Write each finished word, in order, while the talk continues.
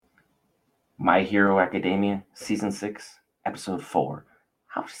My Hero Academia, Season 6, Episode 4.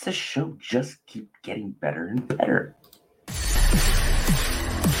 How does this show just keep getting better and better?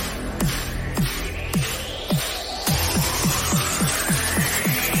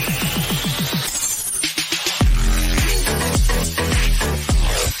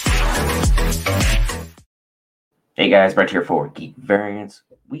 Hey guys, Brett here for Geek Variants.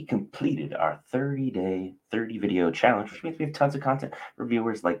 We completed our 30-day, 30-video challenge, which means we have tons of content for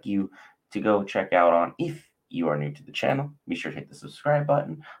viewers like you to go check out on. If you are new to the channel, be sure to hit the subscribe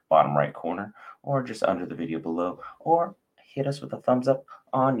button, bottom right corner, or just under the video below, or hit us with a thumbs up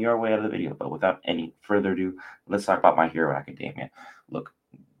on your way out of the video. But without any further ado, let's talk about My Hero Academia. Look,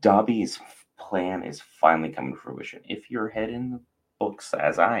 Dobby's plan is finally coming to fruition. If you're ahead in the books,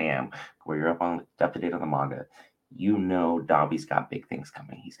 as I am, where you're up to date on the manga, you know Dobby's got big things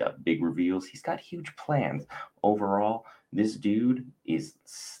coming. He's got big reveals. He's got huge plans. Overall, this dude is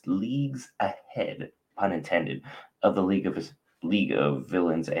leagues ahead, pun intended, of the league of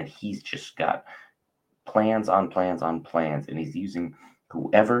villains, and he's just got plans on plans on plans, and he's using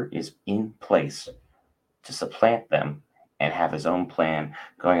whoever is in place to supplant them and have his own plan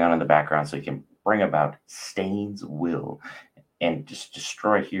going on in the background so he can bring about Stain's will and just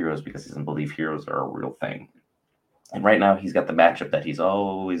destroy heroes because he doesn't believe heroes are a real thing. And right now, he's got the matchup that he's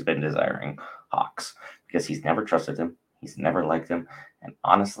always been desiring, Hawks, because he's never trusted him, he's never liked him, and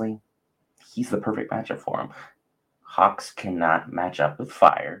honestly, he's the perfect matchup for him. Hawks cannot match up with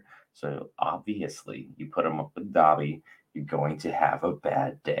Fire, so obviously, you put him up with Dobby, you're going to have a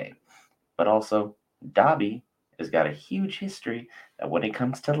bad day. But also, Dobby has got a huge history that when it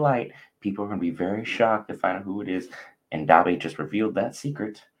comes to light, people are going to be very shocked to find out who it is, and Dobby just revealed that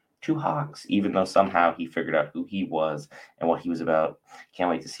secret to Hawks, even though somehow he figured out who he was and what he was about. Can't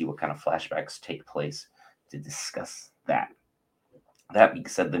wait to see what kind of flashbacks take place to discuss that. That being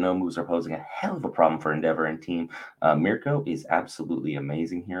said, the no moves are posing a hell of a problem for Endeavor and team. Mirko is absolutely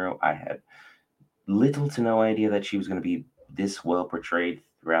amazing hero. I had little to no idea that she was going to be this well portrayed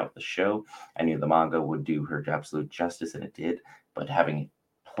throughout the show. I knew the manga would do her absolute justice, and it did, but having it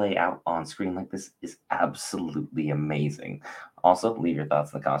play out on screen like this is absolutely amazing. Also, leave your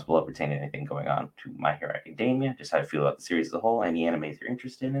thoughts in the comments below pertaining to anything going on to My Hero Academia, just how you feel about the series as a whole, any animes you're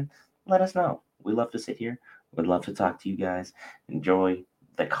interested in, let us know. We love to sit here. We'd love to talk to you guys. Enjoy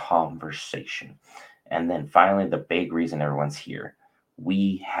the conversation. And then finally, the big reason everyone's here.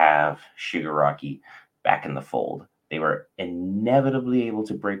 We have Shigaraki back in the fold. They were inevitably able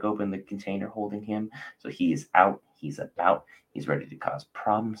to break open the container holding him, so he is out, he's about, he's ready to cause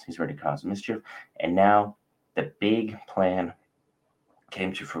problems, he's ready to cause mischief, and now the big plan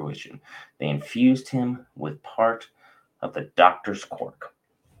came to fruition. They infused him with part of the doctor's quirk.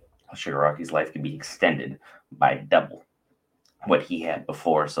 Shigaraki's life can be extended by double what he had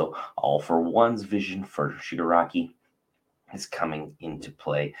before, so All for One's vision for Shigaraki is coming into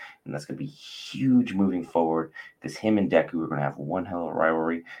play, and that's going to be huge moving forward because him and Deku are going to have one hell of a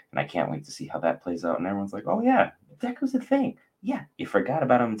rivalry, and I can't wait to see how that plays out. And everyone's like, oh yeah, Deku's a thing. Yeah, you forgot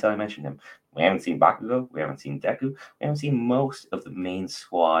about him until I mentioned him. We haven't seen Bakugo, we haven't seen Deku, we haven't seen most of the main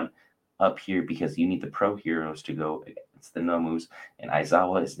squad up here because you need the pro heroes to go against the Nomus, and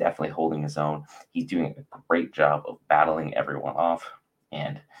Aizawa is definitely holding his own. He's doing a great job of battling everyone off,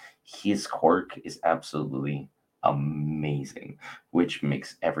 and his quirk is absolutely amazing, which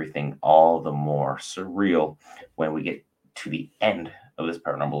makes everything all the more surreal when we get to the end of this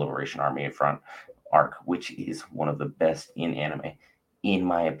Paranormal Liberation Army front arc, which is one of the best in anime, in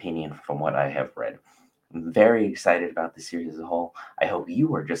my opinion, from what I have read. I'm very excited about the series as a whole. I hope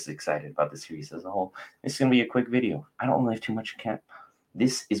you are just excited about the series as a whole. This is going to be a quick video. I don't really have too much to count.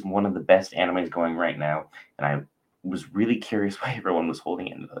 This is one of the best animes going right now, and I was really curious why everyone was holding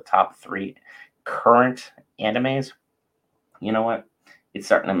it into the top 3 current animes. You know what? It's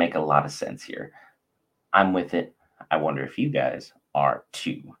starting to make a lot of sense here. I'm with it. I wonder if you guys are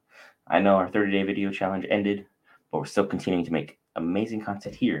too. I know our 30-day video challenge ended, but we're still continuing to make amazing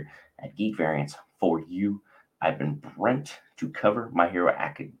content here at Geek Variants for you. I've been Brent to cover My Hero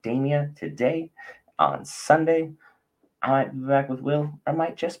Academia today. On Sunday, I might be back with Will, or I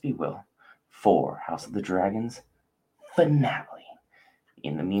might just be Will, for House of the Dragons finale.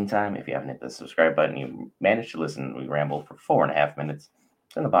 In the meantime, if you haven't hit the subscribe button, you managed to listen. We rambled for 4.5 minutes.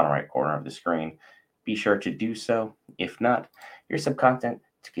 It's in the bottom right corner of the screen. Be sure to do so. If not, here's some content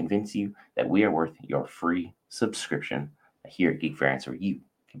to convince you that we are worth your free subscription here at Geek Variants, where you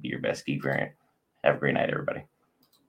can be your best geek variant. Have a great night, everybody.